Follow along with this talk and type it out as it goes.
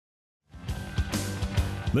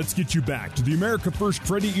Let's get you back to the America First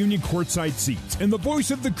Credit Union courtside seats and the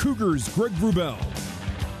voice of the Cougars, Greg Wrubell.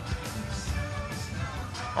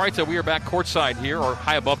 All right, so we are back courtside here, or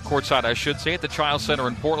high above courtside, I should say, at the Chiles Center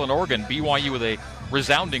in Portland, Oregon. BYU with a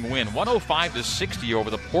resounding win, 105-60 over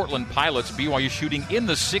the Portland Pilots. BYU shooting in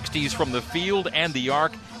the 60s from the field and the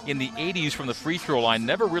arc, in the 80s from the free throw line.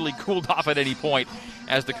 Never really cooled off at any point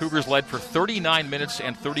as the Cougars led for 39 minutes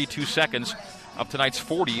and 32 seconds of tonight's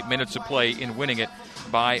 40 minutes of play in winning it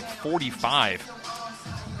by 45.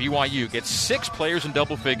 BYU gets 6 players in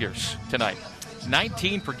double figures tonight.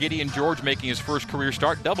 19 for Gideon George making his first career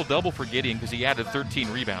start. Double-double for Gideon because he added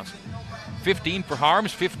 13 rebounds. 15 for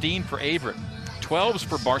Harms, 15 for Averett. 12s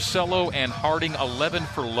for Barcelo and Harding, 11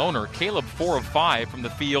 for Lohner. Caleb 4 of 5 from the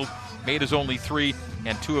field, made his only 3,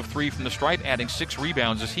 and 2 of 3 from the stripe, adding 6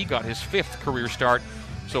 rebounds as he got his 5th career start.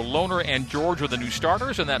 So Lohner and George were the new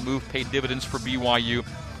starters, and that move paid dividends for BYU,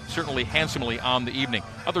 certainly handsomely on the evening.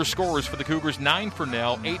 Other scorers for the Cougars, 9 for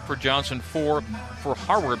Nell, 8 for Johnson, 4 for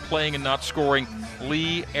Harward, playing and not scoring.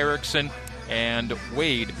 Lee, Erickson, and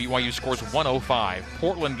Wade. BYU scores 105.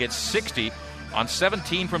 Portland gets 60 on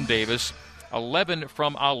 17 from Davis, 11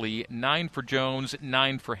 from Ali, 9 for Jones,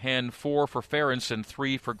 9 for Henn, 4 for Ferentsen,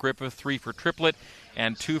 3 for Griffith, 3 for Triplett,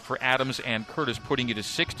 and 2 for Adams and Curtis, putting you to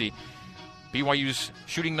 60. BYU's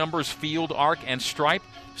shooting numbers, field, arc, and stripe,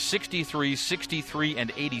 63, 63,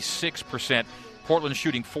 and 86%. Portland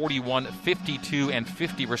shooting 41, 52, and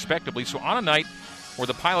 50 respectively. So on a night where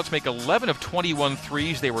the Pilots make 11 of 21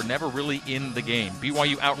 threes, they were never really in the game.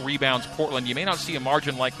 BYU out-rebounds Portland. You may not see a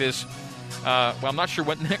margin like this. I'm not sure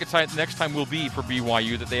what next time will be for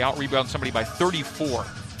BYU, that they out-rebound somebody by 34.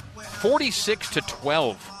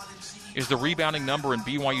 46-12 is the rebounding number in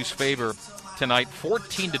BYU's favor tonight.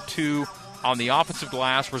 14-2 on the offensive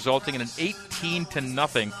glass, resulting in an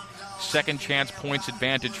 18-0 second chance points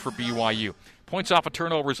advantage for BYU. Points off of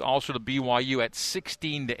turnovers also to BYU at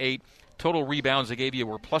 16-8. Total rebounds I gave you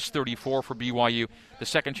were plus 34 for BYU. The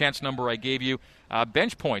second chance number I gave you.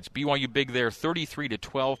 Bench points, BYU big there,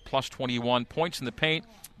 33-12, plus 21. Points in the paint,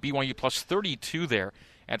 BYU plus 32 there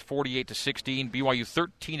at 48-16. BYU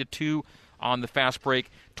 13-2 on the fast break.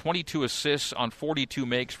 22 assists on 42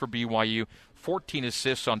 makes for BYU. 14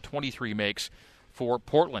 assists on 23 makes for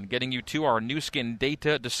Portland. Getting you to our Nu Skin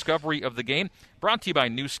data discovery of the game. Brought to you by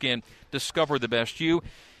Nu Skin. Discover the best you.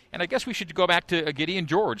 And I guess we should go back to Gideon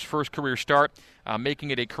George, first career start,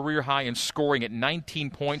 making it a career high in scoring at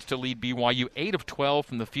 19 points to lead BYU. 8 of 12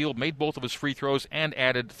 from the field, made both of his free throws, and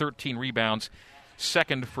added 13 rebounds.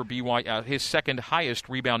 Second for BYU, his second highest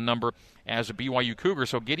rebound number as a BYU Cougar.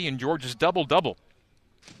 So Gideon George's double-double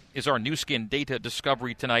is our Nu Skin data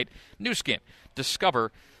discovery tonight. Nu Skin,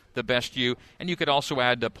 discover the best you. And you could also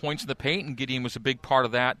add points in the paint, and Gideon was a big part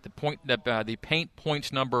of that. The paint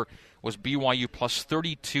points number was BYU plus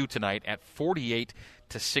 32 tonight at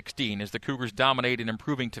 48-16 as the Cougars dominate and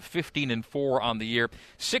improving to 15-4 on the year,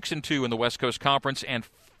 6-2 in the West Coast Conference, and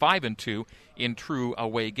 5-2 in true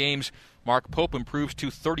away games. Mark Pope improves to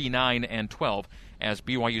 39-12 as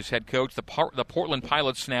BYU's head coach. The Portland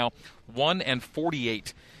Pilots now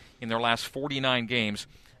 1-48 in their last 49 games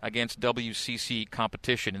against WCC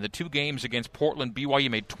competition. In the 2 games against Portland, BYU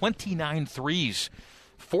made 29 threes,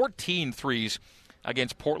 14 threes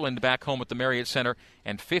against Portland back home at the Marriott Center,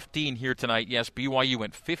 and 15 here tonight. Yes, BYU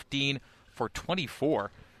went 15 for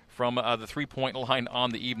 24 from the three-point line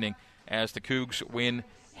on the evening as the Cougs win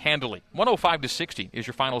handily. 105-60 is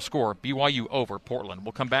your final score. BYU over Portland.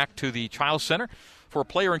 We'll come back to the Chiles Center for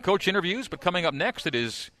player and coach interviews, but coming up next it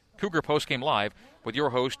is Cougar Postgame Live with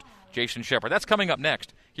your host, Jason Shepard. That's coming up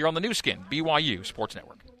next here on the Nu Skin, BYU Sports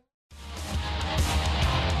Network.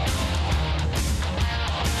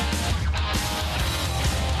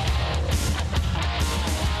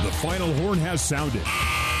 The final horn has sounded,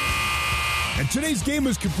 and today's game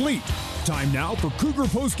is complete. Time now for Cougar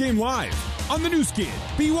Postgame Live on the Nu Skin,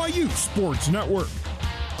 BYU Sports Network.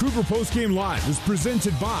 Cougar Postgame Live is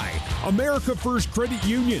presented by America First Credit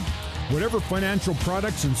Union. Whatever financial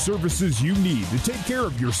products and services you need to take care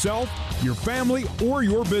of yourself, your family, or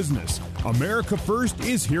your business, America First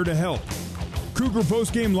is here to help. Cougar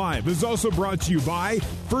Postgame Live is also brought to you by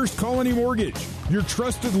First Colony Mortgage, your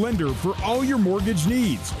trusted lender for all your mortgage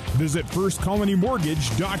needs. Visit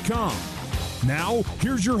firstcolonymortgage.com. Now,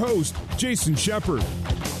 here's your host, Jason Shepard.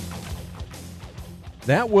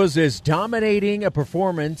 That was as dominating a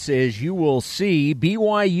performance as you will see.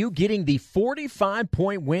 BYU getting the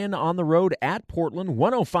 45-point win on the road at Portland,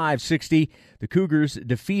 105-60. The Cougars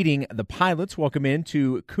defeating the Pilots. Welcome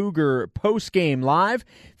into Cougar Postgame Live.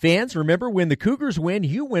 Fans, remember, when the Cougars win,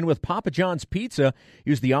 you win with Papa John's Pizza.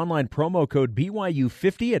 Use the online promo code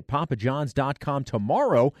BYU50 at papajohns.com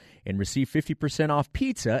tomorrow and receive 50% off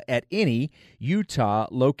pizza at any Utah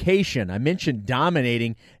location. I mentioned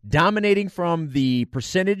dominating from the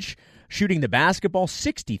percentage, shooting the basketball,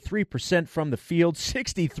 63% from the field,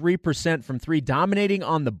 63% from three, dominating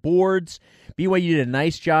on the boards. BYU did a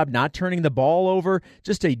nice job not turning the ball over.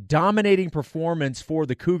 Just a dominating performance for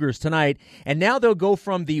the Cougars tonight. And now they'll go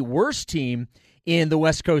from the worst team in the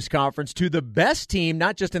West Coast Conference to the best team,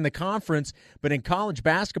 not just in the conference, but in college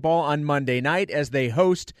basketball on Monday night as they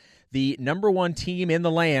host the number one team in the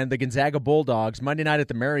land, the Gonzaga Bulldogs, Monday night at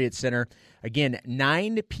the Marriott Center. Again,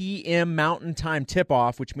 9 p.m. Mountain Time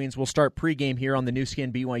tip-off, which means we'll start pregame here on the new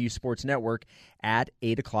skin BYU Sports Network at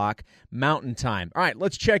 8 o'clock Mountain Time. All right,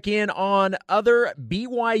 let's check in on other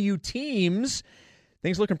BYU teams.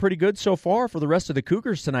 Things looking pretty good so far for the rest of the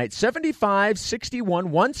Cougars tonight. 75-61,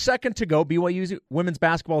 1 second to go. BYU women's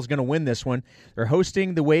basketball is going to win this one. They're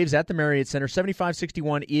hosting the Waves at the Marriott Center.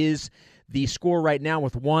 75-61 is the score right now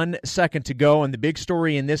with 1 second to go. And the big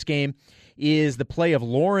story in this game is the play of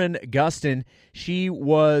Lauren Gustin. She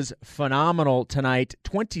was phenomenal tonight.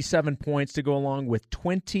 27 points to go along with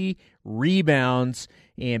 20 rebounds,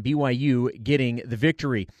 and BYU getting the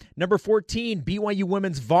victory. Number 14, BYU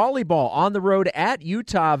women's volleyball on the road at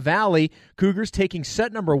Utah Valley. Cougars taking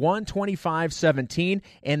set number 1, 25-17,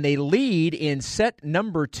 and they lead in set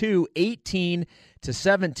number 2,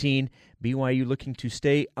 18-17. BYU looking to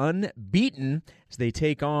stay unbeaten as they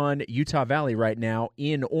take on Utah Valley right now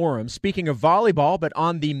in Orem. Speaking of volleyball, but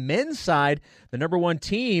on the men's side, the number 1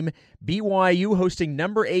 team, BYU hosting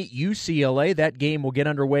number 8 UCLA. That game will get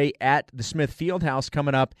underway at the Smith Fieldhouse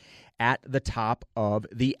coming up at the top of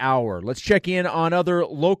the hour. Let's check in on other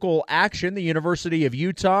local action. The University of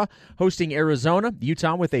Utah hosting Arizona.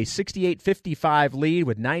 Utah with a 68-55 lead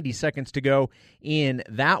with 90 seconds to go in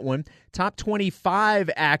that one. Top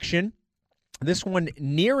 25 action. This one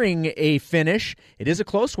nearing a finish. It is a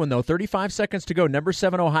close one, though. 35 seconds to go. Number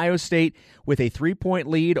 7 Ohio State with a 3-point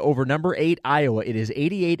lead over number 8 Iowa. It is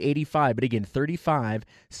 88-85, but again, 35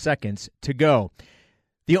 seconds to go.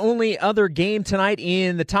 The only other game tonight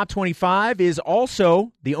in the top 25 is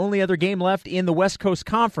also the only other game left in the West Coast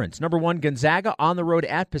Conference. Number 1 Gonzaga on the road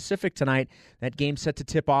at Pacific tonight. That game set to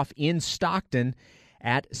tip off in Stockton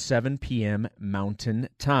at 7 p.m. Mountain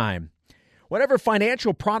Time. Whatever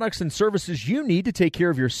financial products and services you need to take care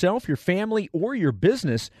of yourself, your family, or your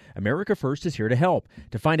business, America First is here to help.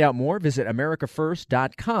 To find out more, visit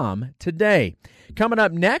americafirst.com today. Coming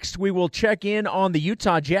up next, we will check in on the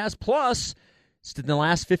Utah Jazz, plus just in the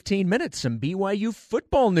last 15 minutes, some BYU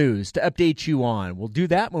football news to update you on. We'll do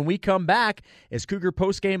that when we come back as Cougar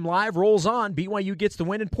Postgame Live rolls on. BYU gets the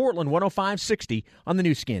win in Portland, 105-60 on the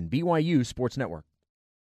new skin, BYU Sports Network.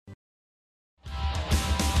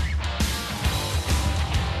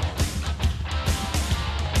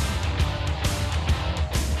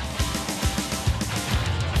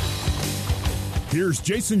 Here's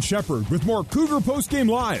Jason Shepard with more Cougar Postgame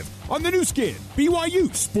Live on the new skin,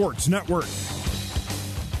 BYU Sports Network.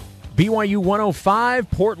 BYU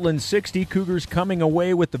 105, Portland 60. Cougars coming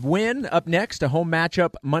away with the win. Up next, a home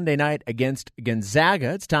matchup Monday night against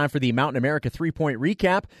Gonzaga. It's time for the Mountain America three-point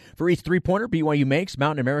recap. For each three-pointer BYU makes,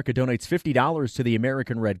 Mountain America donates $50 to the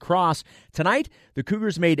American Red Cross. Tonight, the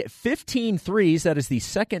Cougars made 15 threes. That is the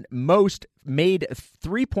second most made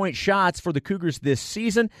three-point shots for the Cougars this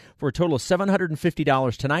season for a total of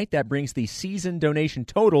 $750 tonight. That brings the season donation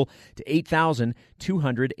total to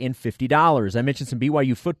 $8,250. I mentioned some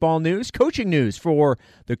BYU football news, coaching news for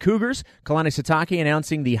the Cougars. Kalani Sitake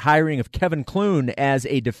announcing the hiring of Kevin Clune as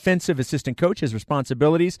a defensive assistant coach. His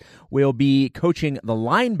responsibilities will be coaching the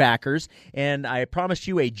linebackers. And I promised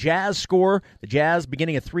you a Jazz score. The Jazz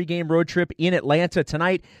beginning a 3-game road trip in Atlanta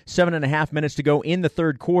tonight. 7.5 minutes to go in the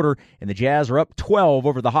third quarter, and the Jazz are up 12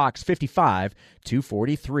 over the Hawks,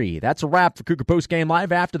 55-43. That's a wrap for Cougar Postgame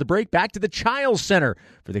Live. After the break, back to the Childs Center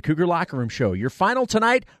for the Cougar Locker Room Show. Your final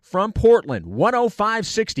tonight from Portland,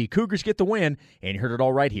 105-60. Cougars get the win, and you heard it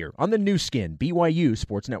all right here on the new skin, BYU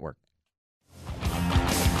Sports Network.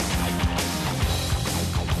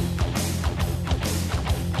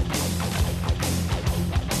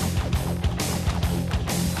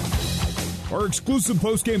 Our exclusive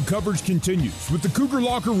postgame coverage continues with the Cougar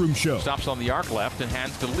Locker Room Show. Stops on the arc left and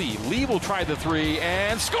hands to Lee. Lee will try the three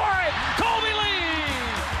and score it! Colby Lee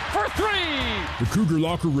for three. The Cougar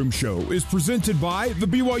Locker Room Show is presented by the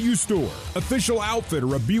BYU Store, official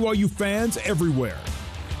outfitter of BYU fans everywhere.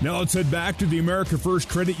 Now let's head back to the America First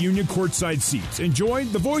Credit Union courtside seats and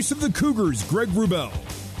join the voice of the Cougars, Greg Wrubell.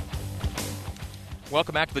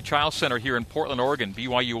 Welcome back to the Chiles Center here in Portland, Oregon.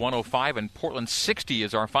 BYU 105 and Portland 60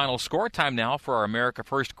 is our final score. Time now for our America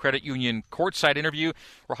First Credit Union courtside interview.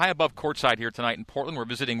 We're high above courtside here tonight in Portland. We're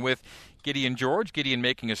visiting with Gideon George. Gideon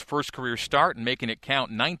making his first career start and making it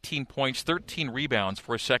count. 19 points, 13 rebounds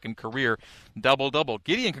for a second career double-double.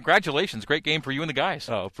 Gideon, congratulations. Great game for you and the guys.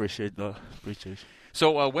 Oh, appreciate that. Appreciate it.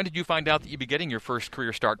 So when did you find out that you'd be getting your first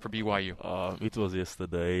career start for BYU? It was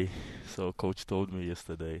yesterday. So Coach told me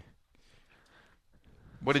yesterday.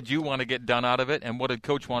 What did you want to get done out of it, and what did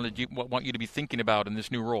Coach want you to be thinking about in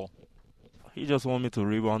this new role? He just wanted me to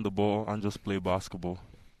rebound the ball and just play basketball.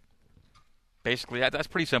 Basically, that's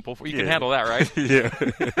pretty simple. You can handle that, right? Yeah.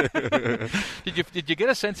 Did you get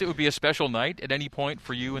a sense it would be a special night at any point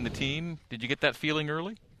for you and the team? Did you get that feeling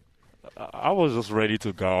early? I was just ready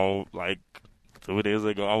to go. Like 2 days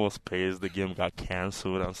ago, I was pissed. The game got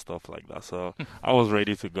canceled and stuff like that. So I was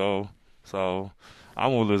ready to go. So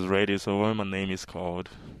I'm always ready. So when my name is called,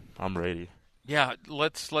 I'm ready. Yeah,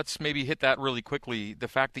 let's maybe hit that really quickly. The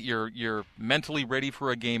fact that you're mentally ready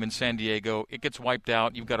for a game in San Diego, it gets wiped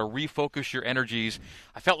out. You've got to refocus your energies.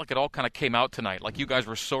 I felt like it all kind of came out tonight. Like you guys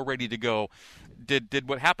were so ready to go. Did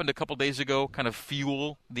what happened a couple days ago kind of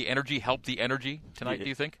fuel the energy, help the energy tonight? Yeah, do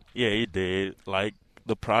you think? Yeah, it did. Like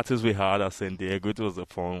the practice we had at San Diego, it was a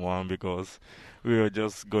fun one because we were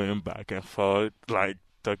just going back and forth, like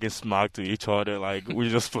talking smack to each other. Like we were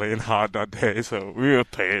just playing hard that day, so we were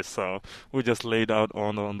pissed. So we just laid out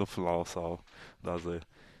on the floor. So that's it.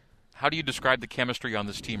 How do you describe the chemistry on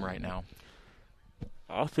this team right now?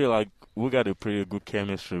 I feel like we got a pretty good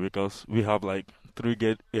chemistry because we have like three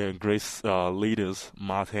great leaders: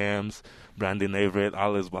 Matt Hams, Brandon Everett,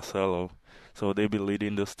 Alex Barcelo. So they be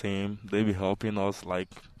leading this team. They be helping us, like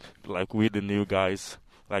with the new guys,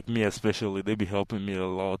 like me especially. They be helping me a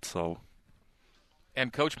lot. So.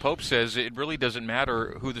 And Coach Pope says it really doesn't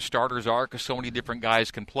matter who the starters are because so many different guys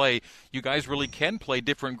can play. You guys really can play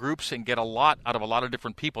different groups and get a lot out of a lot of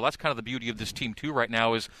different people. That's kind of the beauty of this team too right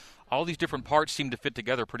now is all these different parts seem to fit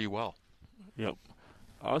together pretty well. Yep.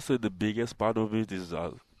 I would say the biggest part of it is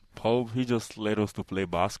Pope, he just let us to play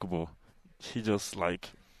basketball. He just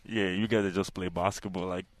you got to just play basketball,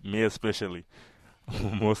 like me especially.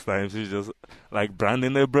 Most times he's just like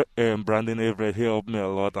Brandon Everett, he helped me a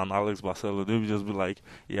lot, and Alex Barcelo, they would just be like,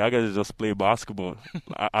 yeah, I got to just play basketball.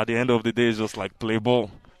 At the end of the day, it's just like play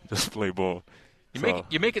ball. Just play ball.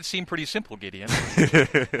 You make it seem pretty simple, Gideon.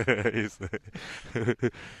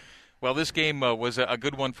 Well, this game was a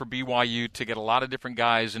good one for BYU to get a lot of different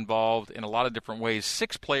guys involved in a lot of different ways.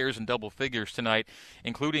 6 players in double figures tonight,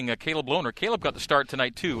 including Caleb Lohner. Caleb got the start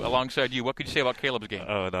tonight, too, alongside you. What could you say about Caleb's game?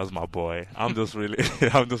 Oh, that's my boy. I'm just really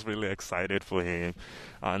excited for him.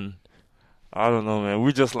 And I don't know, man.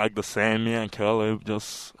 We just like the same, me and Caleb,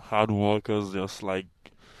 just hard workers, just like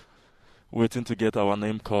waiting to get our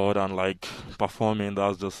name called and like performing.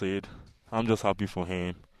 That's just it. I'm just happy for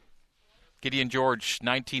him. Gideon George,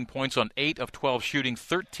 19 points on 8 of 12 shooting,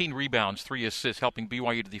 13 rebounds, 3 assists, helping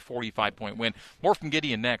BYU to the 45-point win. More from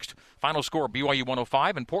Gideon next. Final score, BYU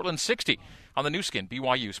 105 and Portland 60 on the new skin,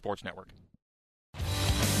 BYU Sports Network.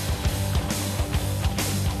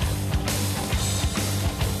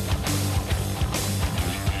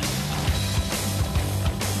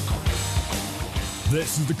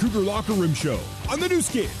 This is the Cougar Locker Room Show on the new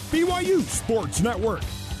skin, BYU Sports Network.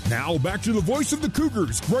 Now back to the voice of the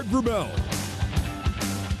Cougars, Greg Wrubell.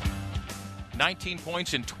 19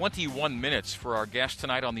 points in 21 minutes for our guest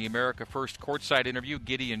tonight on the America First courtside interview,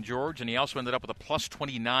 Gideon George, and he also ended up with a plus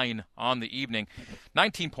 29 on the evening.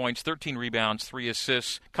 19 points, 13 rebounds, 3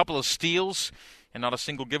 assists, couple of steals, and not a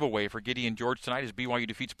single giveaway for Gideon George tonight as BYU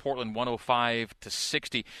defeats Portland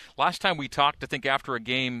 105-60. Last time we talked, I think after a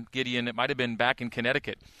game, Gideon, it might have been back in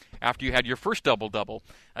Connecticut, after you had your first double-double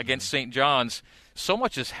against St. John's. So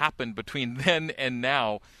much has happened between then and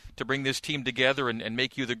now to bring this team together and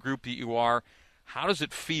make you the group that you are. How does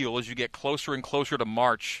it feel as you get closer and closer to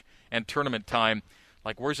March and tournament time?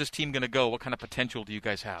 Like, where's this team going to go? What kind of potential do you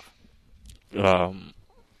guys have?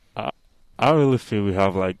 I really feel we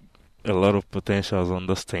have like a lot of potentials on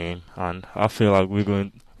this team, and I feel like we're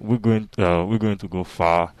going to go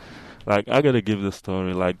far. Like, I gotta give the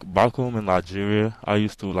story. Like, back home in Nigeria, I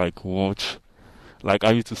used to like watch. Like,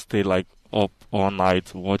 I used to stay like up all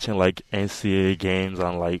night watching like NCAA games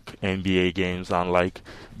and like NBA games, and like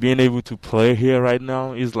being able to play here right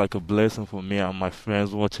now is like a blessing for me and my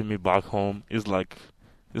friends watching me back home. It's like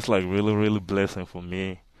really, really blessing for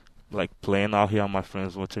me. like playing out here and my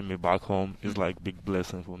friends watching me back home is like big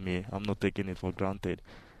blessing for me. I'm not taking it for granted.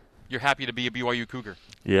 You're happy to be a BYU Cougar?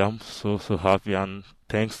 Yeah, I'm so happy, and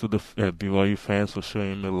thanks to the BYU fans for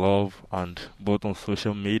showing me love, and both on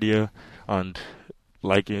social media and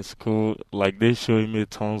like in school, like they're showing me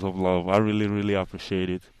tons of love. I really, really appreciate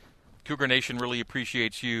it. Cougar Nation really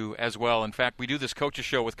appreciates you as well. In fact, we do this Coaches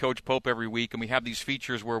Show with Coach Pope every week, and we have these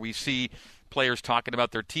features where we see players talking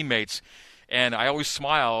about their teammates. And I always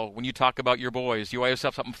smile when you talk about your boys. You always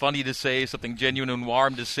have something funny to say, something genuine and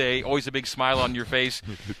warm to say, always a big smile on your face.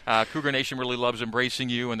 Cougar Nation really loves embracing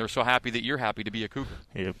you, and they're so happy that you're happy to be a Cougar.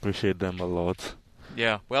 Yeah, appreciate them a lot.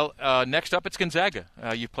 Yeah. Well, next up, it's Gonzaga.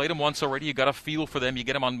 You've played them once already. You got a feel for them. You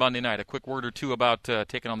get them on Monday night. A quick word or two about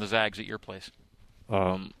taking on the Zags at your place.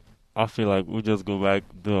 I feel like we just go back,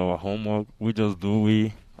 do our homework. We just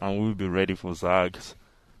do and we'll be ready for Zags.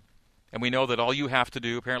 And we know that all you have to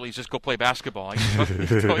do, apparently, is just go play basketball.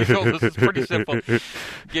 This is pretty simple.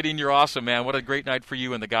 Gideon, you're awesome, man. What a great night for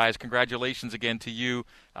you and the guys. Congratulations again to you.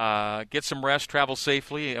 Get some rest, travel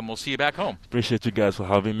safely, and we'll see you back home. Appreciate you guys for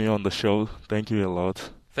having me on the show. Thank you a lot.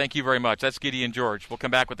 Thank you very much. That's Gideon George. We'll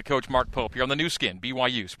come back with the coach, Mark Pope, here on the new skin,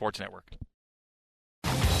 BYU Sports Network.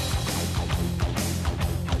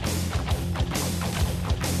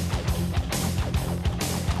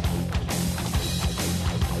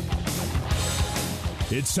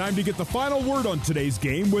 It's time to get the final word on today's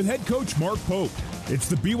game with head coach Mark Pope. It's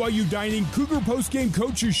the BYU Dining Cougar Postgame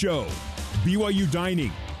Coaches Show. BYU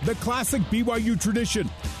Dining, the classic BYU tradition.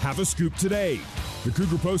 Have a scoop today. The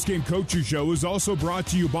Cougar Postgame Coaches Show is also brought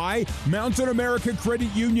to you by Mountain America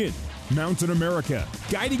Credit Union. Mountain America,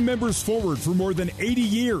 guiding members forward for more than 80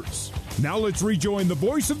 years. Now let's rejoin the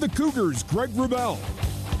voice of the Cougars, Greg Wrubell.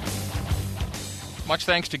 Much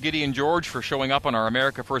thanks to Gideon George for showing up on our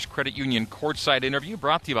America First Credit Union courtside interview,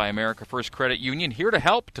 brought to you by America First Credit Union. Here to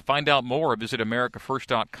help. To find out more, visit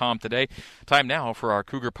americafirst.com today. Time now for our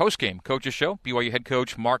Cougar postgame coaches show. BYU head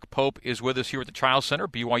coach Mark Pope is with us here at the Chiles Center.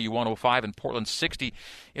 BYU 105 and Portland 60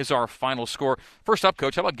 is our final score. First up,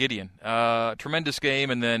 Coach, how about Gideon? Tremendous game,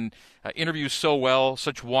 and then interviews so well,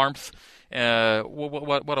 such warmth.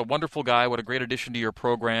 What a wonderful guy. What a great addition to your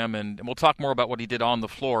program. And we'll talk more about what he did on the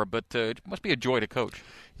floor, but it must be a joy to coach.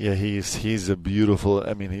 Yeah, he's a beautiful,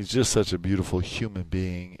 he's just such a beautiful human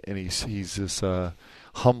being. And he's just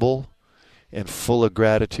humble and full of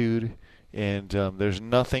gratitude. And there's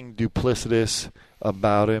nothing duplicitous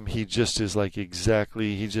about him. He just is like he's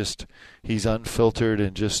unfiltered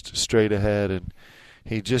and just straight ahead. And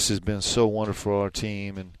he just has been so wonderful for our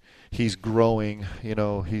team. And he's growing,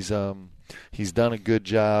 he's done a good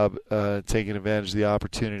job taking advantage of the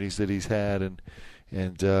opportunities that he's had, and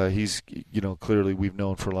he's clearly we've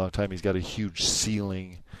known for a long time he's got a huge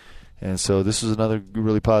ceiling, and so this is another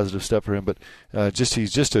really positive step for him. But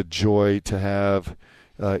he's just a joy to have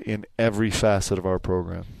in every facet of our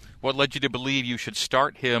program. What led you to believe you should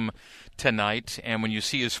start him tonight? And when you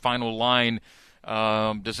see his final line,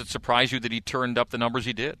 does it surprise you that he turned up the numbers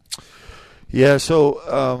he did? Yeah, so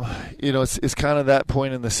it's kind of that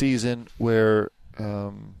point in the season where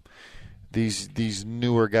these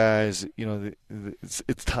newer guys,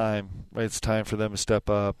 it's time, right? It's time for them to step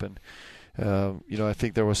up, and I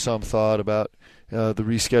think there was some thought about the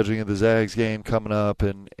rescheduling of the Zags game coming up,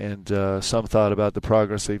 and some thought about the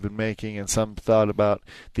progress they've been making, and some thought about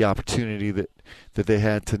the opportunity that they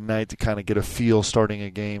had tonight to kind of get a feel starting a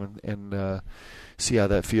game and see how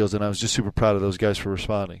that feels. And I was just super proud of those guys for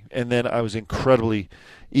responding. And then I was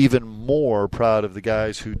even more proud of the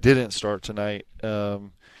guys who didn't start tonight.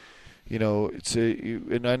 And I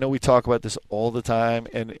know we talk about this all the time,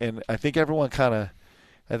 and I think everyone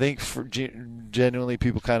genuinely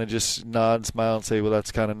people kind of just nod and smile and say, well,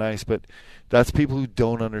 that's kind of nice, but that's people who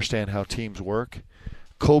don't understand how teams work.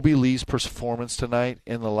 Kobe Lee's performance tonight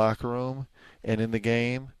in the locker room and in the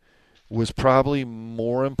game was probably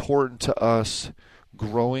more important to us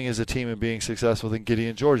growing as a team and being successful than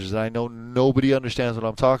Gideon George's. And I know nobody understands what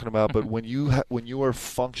I'm talking about, but when you are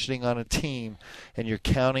functioning on a team and you're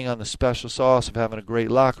counting on the special sauce of having a great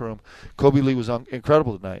locker room, Kobe Lee was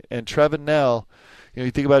incredible tonight. And Trevin Knell, you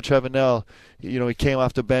think about Trevin Knell, he came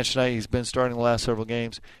off the bench tonight. He's been starting the last several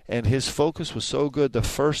games, and his focus was so good. The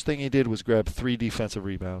first thing he did was grab 3 defensive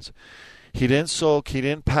rebounds. He didn't sulk. He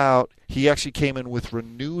didn't pout. He actually came in with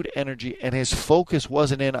renewed energy, and his focus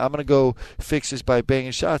wasn't in, I'm going to go fix this by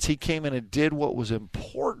banging shots. He came in and did what was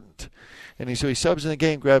important. And so he subs in the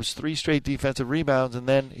game, grabs 3 straight defensive rebounds, and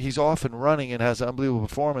then he's off and running and has an unbelievable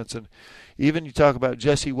performance. And even you talk about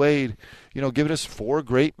Jesse Wade, giving us 4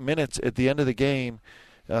 great minutes at the end of the game.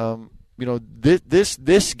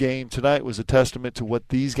 this game tonight was a testament to what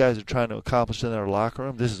these guys are trying to accomplish in their locker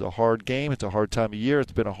room. This is a hard game. It's a hard time of year.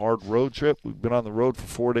 It's been a hard road trip. We've been on the road for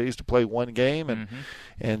 4 days to play one game,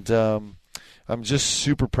 and I'm just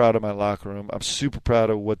super proud of my locker room. I'm super proud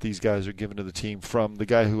of what these guys are giving to the team, from the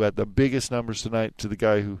guy who had the biggest numbers tonight to the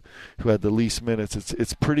guy who had the least minutes.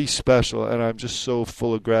 It's pretty special, and I'm just so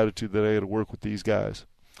full of gratitude that I had to work with these guys.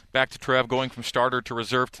 Back to Trev, going from starter to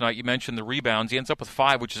reserve tonight. You mentioned the rebounds. He ends up with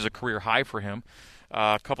 5, which is a career high for him.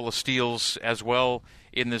 A couple of steals as well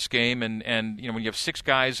in this game. And when you have 6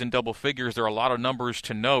 guys in double figures, there are a lot of numbers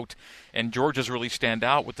to note. And Georgia's really stand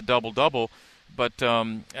out with the double-double. But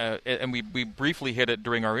and we briefly hit it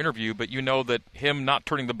during our interview, but that him not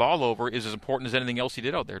turning the ball over is as important as anything else he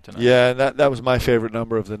did out there tonight. Yeah, and that was my favorite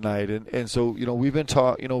number of the night. And so, we've been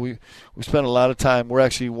we spent a lot of time. We're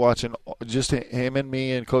actually watching, just him and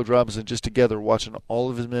me and Coach Robinson just together, watching all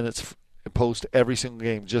of his minutes post every single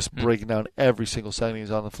game, just breaking down every single second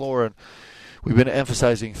he's on the floor. And we've been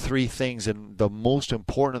emphasizing 3 things, and the most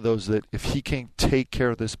important of those, that if he can take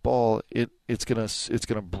care of this ball, it's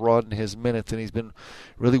gonna broaden his minutes, and he's been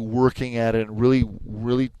really working at it and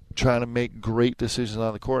really trying to make great decisions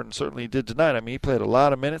on the court, and certainly he did tonight. I mean, he played a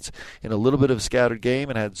lot of minutes in a little bit of a scattered game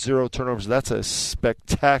and had 0 turnovers. That's a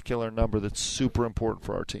spectacular number that's super important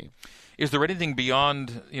for our team. Is there anything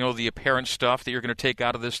beyond the apparent stuff that you're going to take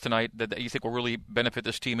out of this tonight that you think will really benefit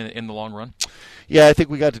this team in the long run? Yeah, I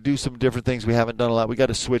think we got to do some different things. We haven't done a lot. We got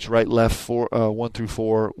to switch right-left 1 through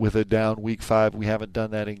 4 with a down week 5. We haven't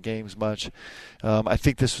done that in games much. I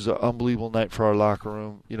think this was an unbelievable night for our locker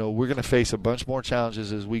room. We're going to face a bunch more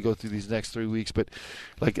challenges as we go through these next 3 weeks, but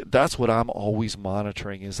that's what I'm always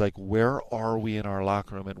monitoring, is where are we in our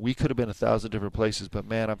locker room? And we could have been 1,000 different places, but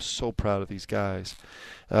man, I'm so proud of these guys.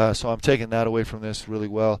 So I'm taking that away from this really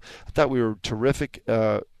well. I thought we were terrific,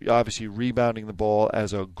 obviously rebounding the ball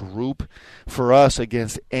as a group. For us,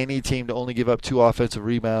 against any team, to only give up 2 offensive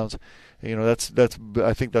rebounds, that's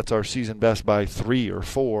I think that's our season best by 3 or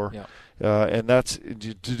 4. Yeah. And that's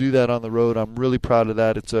to do that on the road. I'm really proud of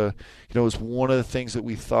that. It's it's one of the things that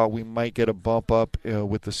we thought we might get a bump up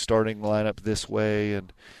with the starting lineup this way,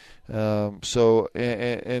 and so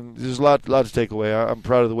there's a lot to take away. I'm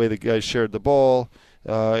proud of the way the guys shared the ball.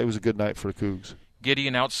 It was a good night for the Cougs.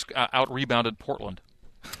 Gideon out rebounded Portland.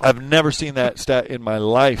 I've never seen that stat in my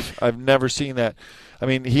life. I've never seen that. I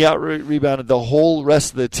mean, he out rebounded the whole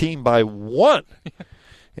rest of the team by 1,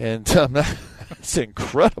 and that's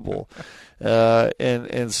incredible.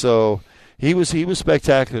 And so he was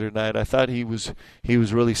spectacular tonight. I thought he was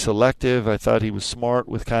really selective. I thought he was smart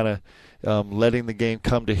with kind of letting the game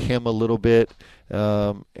come to him a little bit.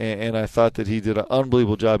 And I thought that he did an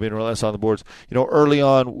unbelievable job being relentless on the boards. Early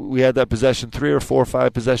on, we had that possession, 3 or 4 or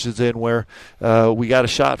 5 possessions in, where we got a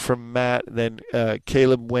shot from Matt, then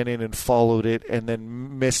Caleb went in and followed it, and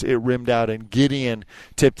then missed it, rimmed out, and Gideon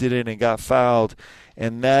tipped it in and got fouled.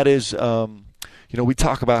 And that is, we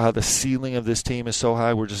talk about how the ceiling of this team is so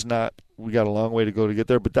high. We're just not. We got a long way to go to get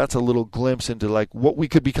there, but that's a little glimpse into what we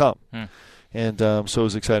could become. And so it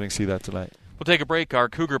was exciting to see that tonight. We'll take a break. Our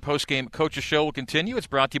Cougar postgame coaches show will continue. It's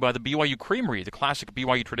brought to you by the BYU Creamery, the classic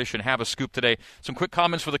BYU tradition. Have a scoop today. Some quick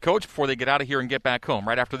comments for the coach before they get out of here and get back home.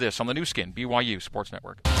 Right after this on the new skin, BYU Sports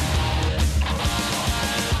Network.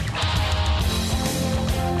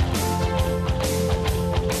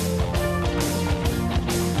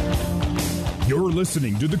 You're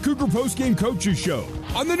listening to the Cougar Postgame Coaches Show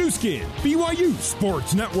on the new skin, BYU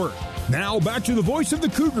Sports Network. Now back to the voice of the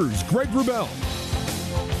Cougars, Greg Wrubell.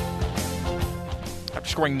 After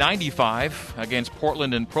scoring 95 against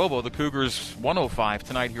Portland and Provo, the Cougars 105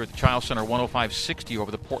 tonight here at the Chiles Center, 105-60 over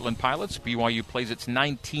the Portland Pilots. BYU plays its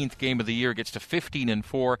 19th game of the year, gets to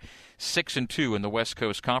 15-4, 6-2 in the West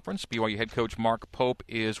Coast Conference. BYU head coach Mark Pope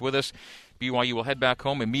is with us. BYU will head back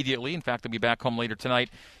home immediately. In fact, they'll be back home later tonight.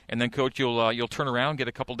 And then, Coach, you'll turn around, get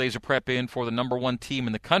a couple days of prep in for the number 1 team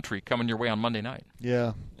in the country coming your way on Monday night.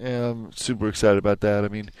 Yeah, I'm super excited about that. I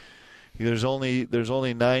mean, there's only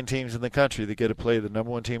 9 teams in the country that get to play the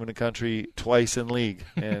number 1 team in the country twice in league,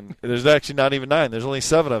 and there's actually not even 9. There's only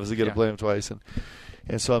 7 of us that get to play them twice,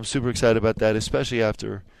 and so I'm super excited about that, especially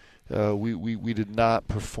after we did not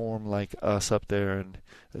perform like us up there, and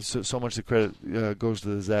so much of the credit goes to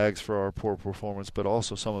the Zags for our poor performance, but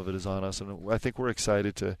also some of it is on us, and I think we're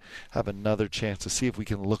excited to have another chance to see if we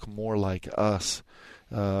can look more like us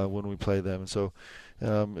when we play them, and so.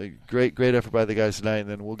 Great effort by the guys tonight, and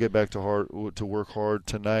then we'll get back to work hard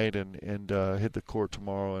tonight and hit the court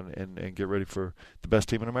tomorrow and get ready for the best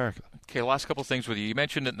team in America. Okay, last couple of things with you. You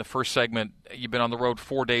mentioned it in the first segment. You've been on the road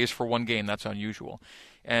 4 days for one game. That's unusual.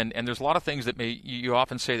 And there's a lot of things that you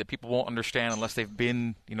often say that people won't understand unless they've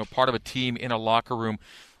been part of a team in a locker room.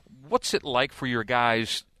 What's it like for your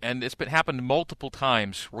guys? And it's happened multiple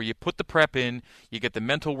times where you put the prep in, you get the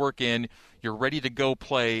mental work in, you're ready to go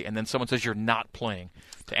play, and then someone says you're not playing.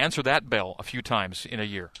 To answer that bell a few times in a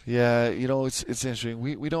year. Yeah, it's interesting.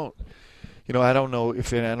 We don't, I don't know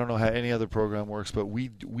I don't know how any other program works, but we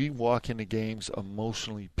walk into games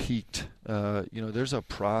emotionally peaked. There's a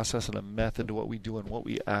process and a method to what we do and what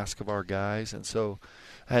we ask of our guys. And so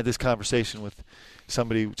I had this conversation with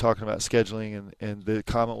somebody talking about scheduling, and the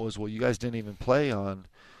comment was, well, you guys didn't even play on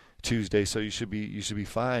Tuesday, so you should be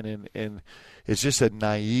fine. And it's just a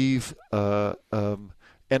naive and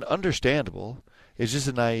understandable. It's just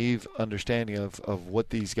a naive understanding of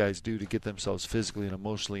what these guys do to get themselves physically and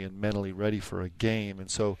emotionally and mentally ready for a game.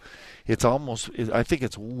 And so I think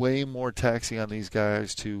it's way more taxing on these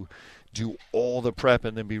guys to do all the prep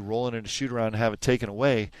and then be rolling in a shoot around and have it taken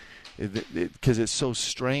away because it's so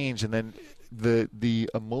strange. And then the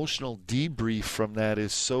emotional debrief from that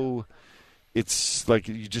is so – it's like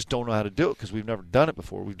you just don't know how to do it because we've never done it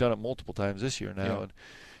before. We've done it multiple times this year now.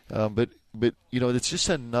 Yeah. But it's just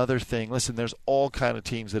another thing. Listen, there's all kind of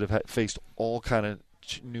teams that have faced all kind of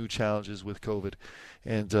new challenges with COVID,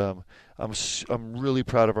 and I'm really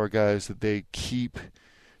proud of our guys that they keep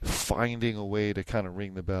finding a way to kind of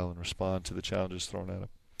ring the bell and respond to the challenges thrown at them.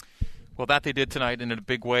 Well, that they did tonight in a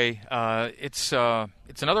big way. It's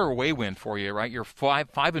another away win for you, right? You're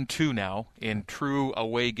 5-2 now in true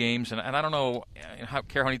away games, and I don't know how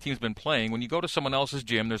many teams have been playing. When you go to someone else's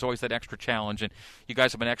gym, there's always that extra challenge, and you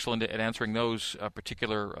guys have been excellent at answering those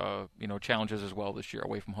particular challenges as well this year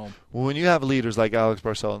away from home. Well, when you have leaders like Alex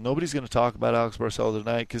Barcelo, nobody's going to talk about Alex Barcelo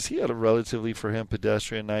tonight because he had a relatively, for him,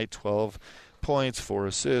 pedestrian night. 12 points, 4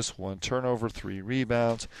 assists, 1 turnover, 3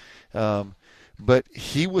 rebounds. But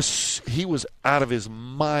he was out of his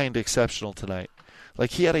mind exceptional tonight. Like,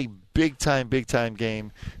 he had a big-time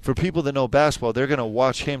game. For people that know basketball, they're going to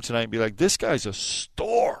watch him tonight and be like, this guy's a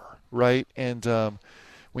star, right? And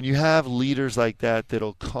when you have leaders like that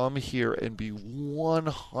that'll come here and be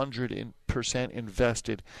 100%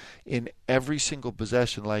 invested in every single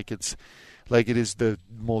possession like it is the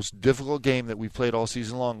most difficult game that we've played all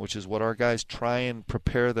season long, which is what our guys try and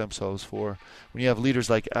prepare themselves for. When you have leaders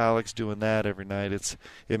like Alex doing that every night, it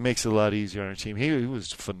makes it a lot easier on our team. He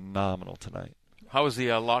was phenomenal tonight. How was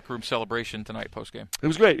the locker room celebration tonight post game? It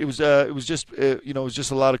was great. It was just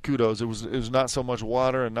a lot of kudos. It was not so much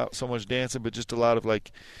water and not so much dancing, but just a lot of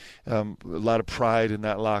pride in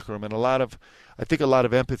that locker room and I think a lot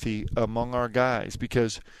of empathy among our guys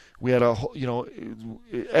because we had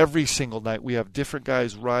every single night we have different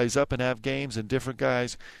guys rise up and have games and different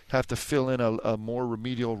guys have to fill in a more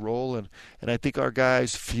remedial role and I think our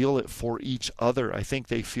guys feel it for each other. I think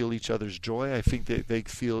they feel each other's joy. I think they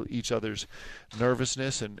feel each other's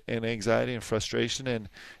nervousness and anxiety and frustration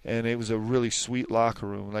and it was a really sweet locker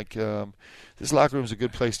room. This locker room is a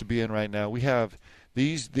good place to be in right now. We have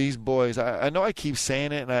these boys, I know I keep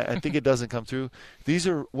saying it, and I think it doesn't come through. These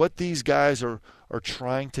are what these guys are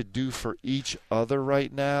trying to do for each other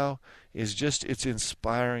right now it's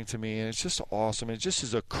inspiring to me, and it's just awesome. It just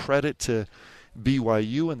is a credit to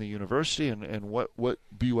BYU and the university and what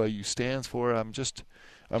BYU stands for. I'm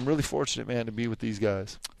really fortunate, man, to be with these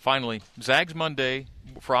guys. Finally, Zags Monday,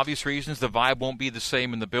 for obvious reasons, the vibe won't be the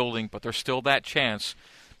same in the building, but there's still that chance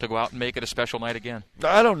to go out and make it a special night again.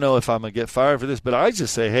 I don't know if I'm going to get fired for this, but I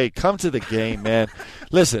just say, hey, come to the game, man.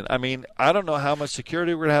 Listen, I mean, I don't know how much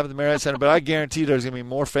security we're going to have at the Marriott Center, but I guarantee there's going to be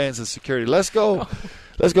more fans than security. Let's go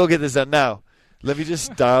get this done. Now, let me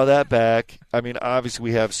just dial that back. I mean, obviously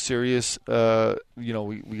we have serious, we have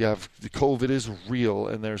the COVID is real,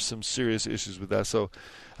 and there's some serious issues with that. So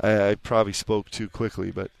I probably spoke too quickly,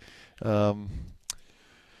 but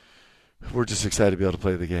we're just excited to be able to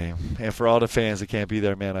play the game. And for all the fans that can't be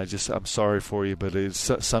there, man, I'm sorry for you, but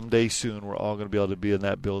it's someday soon we're all going to be able to be in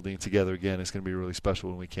that building together again. It's going to be really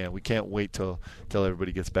special when we can. We can't wait till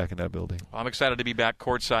everybody gets back in that building. Well, I'm excited to be back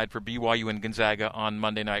courtside for BYU and Gonzaga on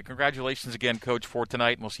Monday night. Congratulations again, Coach, for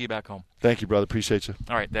tonight, and we'll see you back home. Thank you, brother. Appreciate you.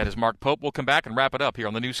 All right, that is Mark Pope. We'll come back and wrap it up here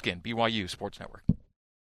on the new skin, BYU Sports Network.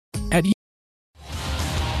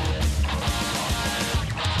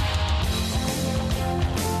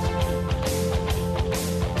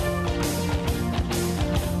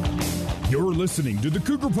 You're listening to the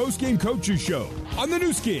Cougar Postgame Coaches Show on the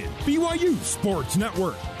new skin, BYU Sports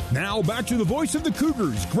Network. Now back to the voice of the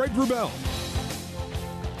Cougars, Greg Wrubell.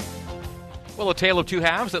 Well, a tale of two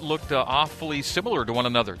halves that looked awfully similar to one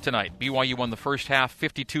another tonight. BYU won the first half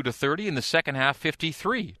 52-30, and the second half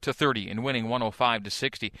 53-30 in winning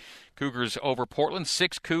 105-60. Cougars over Portland,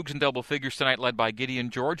 6 Cougs in double figures tonight, led by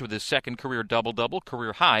Gideon George with his second career double-double,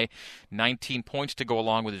 career high, 19 points to go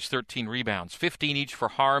along with his 13 rebounds, 15 each for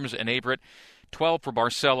Harms and Averett, 12 for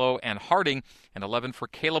Barcelo and Harding, and 11 for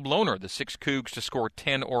Caleb Lohner, the 6 Cougs to score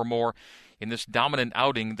 10 or more in this dominant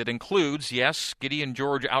outing that includes, yes, Gideon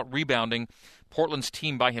George out-rebounding Portland's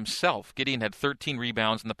team by himself. Gideon had 13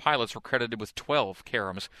 rebounds, and the Pilots were credited with 12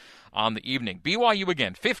 caroms on the evening. BYU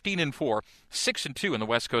again, 15-4, 6-2 in the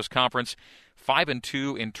West Coast Conference,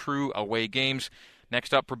 5-2 in true away games.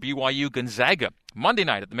 Next up for BYU, Gonzaga, Monday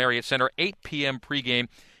night at the Marriott Center, 8 p.m. pregame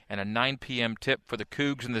and a 9 p.m. tip for the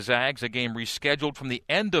Cougs and the Zags, a game rescheduled from the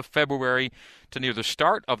end of February to near the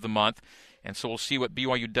start of the month. And so we'll see what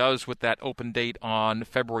BYU does with that open date on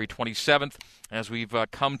February 27th. As we've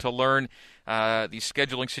come to learn, the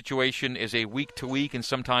scheduling situation is a week-to-week and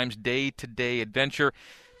sometimes day-to-day adventure.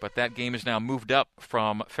 But that game is now moved up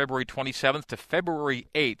from February 27th to February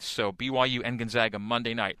 8th. So BYU and Gonzaga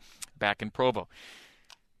Monday night back in Provo.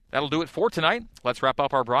 That'll do it for tonight. Let's wrap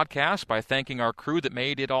up our broadcast by thanking our crew that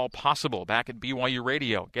made it all possible back at BYU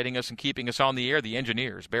Radio, getting us and keeping us on the air, the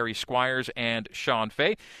engineers, Barry Squires and Sean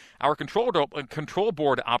Fay. Our control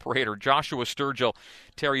board operator, Joshua Sturgill.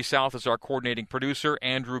 Terry South is our coordinating producer.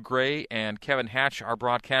 Andrew Gray and Kevin Hatch, our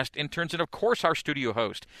broadcast interns. And, of course, our studio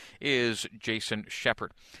host is Jason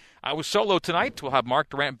Shepard. I was solo tonight. We'll have Mark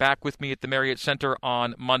Durant back with me at the Marriott Center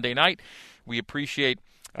on Monday night. We appreciate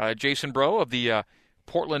Jason Bro of the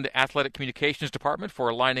Portland Athletic Communications Department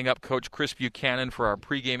for lining up Coach Chris Buchanan for our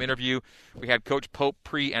pregame interview. We had Coach Pope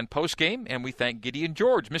pre- and postgame, and we thank Gideon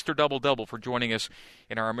George, Mr. Double-Double, for joining us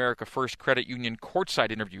in our America First Credit Union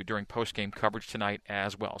courtside interview during postgame coverage tonight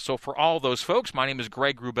as well. So for all those folks, my name is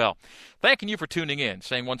Greg Wrubell. Thanking you for tuning in,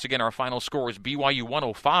 saying once again our final score is BYU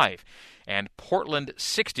 105 and Portland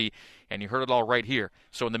 60, and you heard it all right here.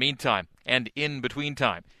 So in the meantime, and in between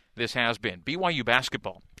time, this has been BYU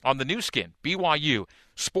Basketball on the new skin, BYU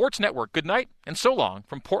Sports Network. Good night and so long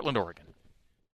from Portland, Oregon.